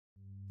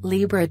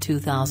Libra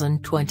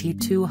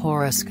 2022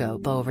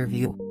 Horoscope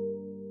Overview.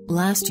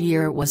 Last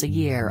year was a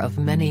year of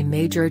many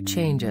major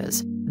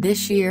changes.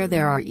 This year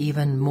there are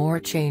even more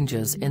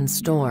changes in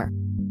store.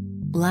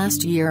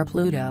 Last year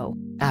Pluto,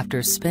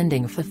 after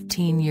spending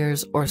 15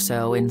 years or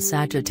so in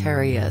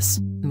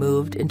Sagittarius,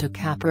 moved into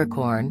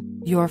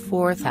Capricorn, your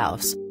fourth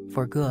house,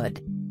 for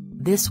good.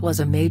 This was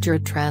a major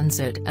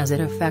transit as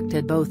it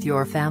affected both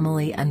your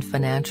family and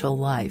financial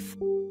life.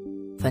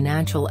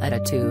 Financial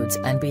attitudes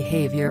and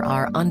behavior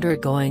are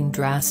undergoing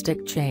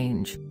drastic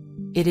change.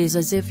 It is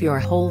as if your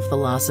whole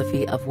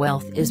philosophy of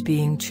wealth is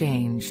being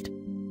changed.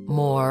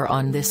 More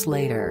on this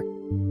later.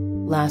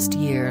 Last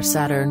year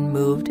Saturn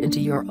moved into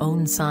your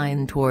own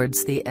sign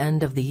towards the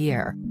end of the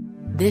year.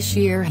 This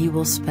year he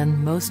will spend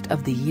most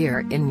of the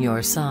year in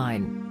your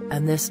sign,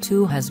 and this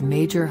too has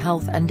major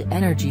health and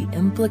energy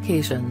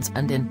implications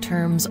and in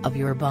terms of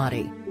your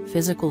body,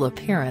 physical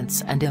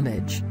appearance and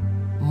image.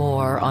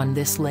 More on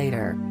this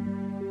later.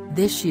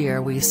 This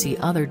year we see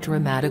other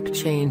dramatic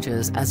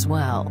changes as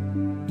well.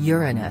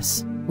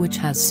 Uranus, which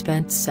has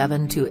spent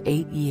 7 to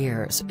 8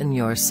 years in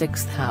your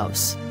 6th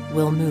house,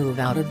 will move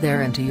out of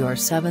there into your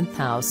 7th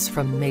house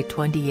from May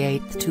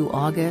 28 to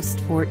August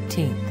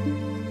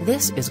 14.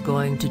 This is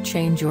going to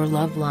change your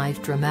love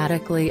life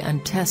dramatically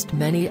and test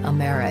many a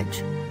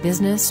marriage,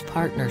 business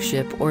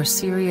partnership or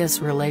serious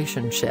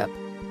relationship.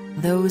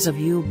 Those of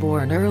you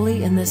born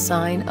early in the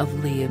sign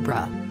of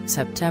Libra,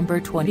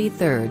 September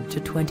 23rd to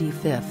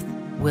 25th,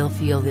 will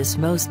feel this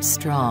most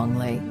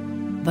strongly.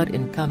 But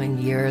in coming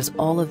years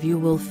all of you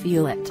will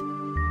feel it.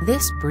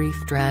 This brief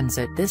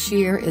transit this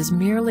year is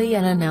merely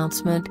an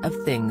announcement of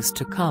things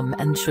to come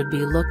and should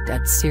be looked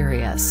at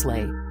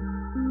seriously.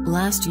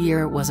 Last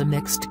year was a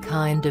mixed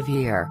kind of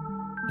year.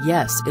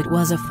 Yes, it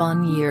was a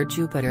fun year.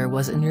 Jupiter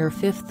was in your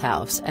 5th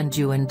house and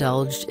you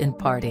indulged in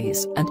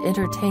parties and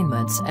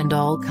entertainments and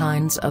all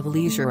kinds of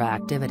leisure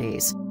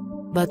activities.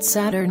 But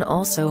Saturn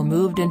also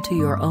moved into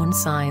your own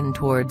sign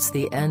towards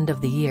the end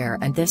of the year,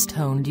 and this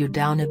toned you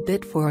down a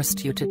bit,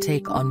 forced you to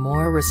take on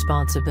more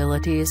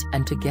responsibilities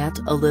and to get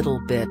a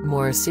little bit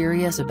more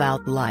serious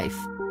about life.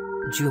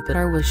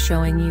 Jupiter was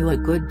showing you a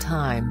good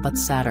time, but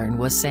Saturn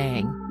was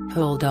saying,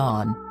 hold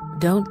on,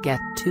 don't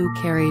get too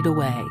carried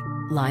away,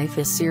 life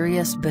is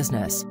serious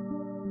business.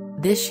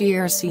 This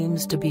year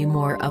seems to be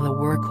more of a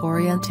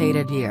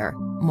work-orientated year,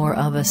 more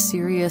of a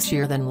serious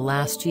year than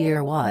last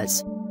year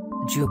was.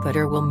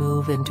 Jupiter will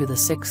move into the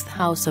 6th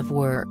house of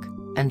work,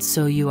 and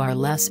so you are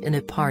less in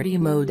a party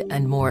mode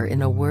and more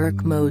in a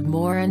work mode,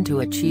 more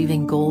into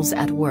achieving goals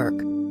at work.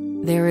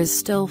 There is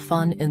still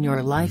fun in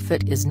your life,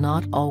 it is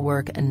not all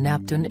work, and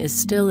Neptune is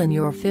still in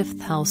your 5th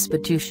house,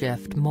 but you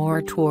shift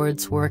more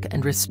towards work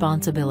and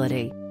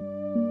responsibility.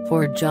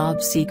 For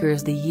job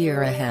seekers the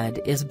year ahead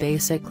is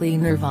basically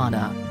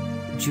nirvana.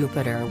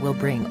 Jupiter will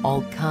bring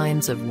all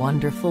kinds of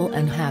wonderful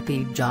and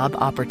happy job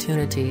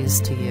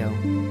opportunities to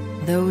you.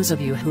 Those of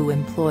you who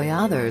employ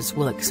others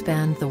will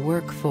expand the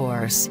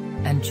workforce,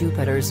 and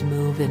Jupiter's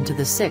move into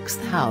the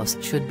 6th house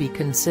should be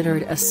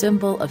considered a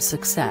symbol of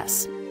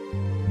success.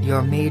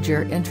 Your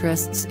major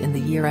interests in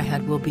the year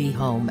ahead will be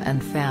home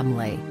and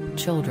family,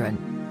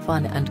 children,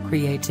 fun and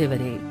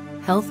creativity,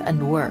 health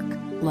and work,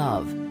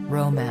 love,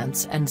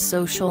 romance and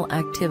social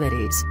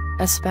activities,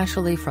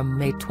 especially from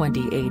May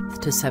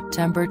 28 to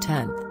September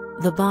 10,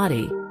 the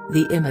body,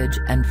 the image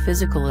and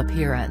physical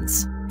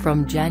appearance,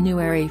 from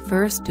January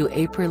 1 to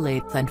April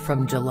 8 and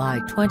from July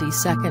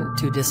 22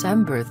 to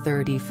December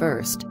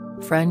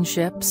 31,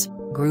 friendships,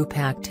 group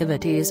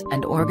activities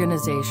and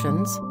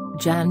organizations,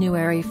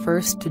 January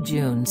 1 to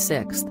June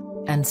 6,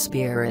 and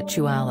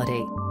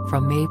spirituality,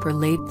 from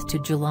April 8 to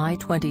July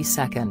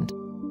 22.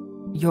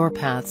 Your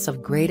paths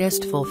of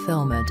greatest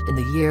fulfillment in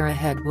the year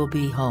ahead will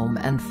be home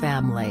and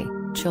family,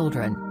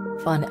 children,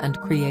 fun and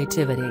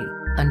creativity,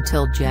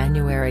 until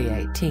January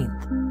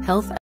 18,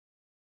 health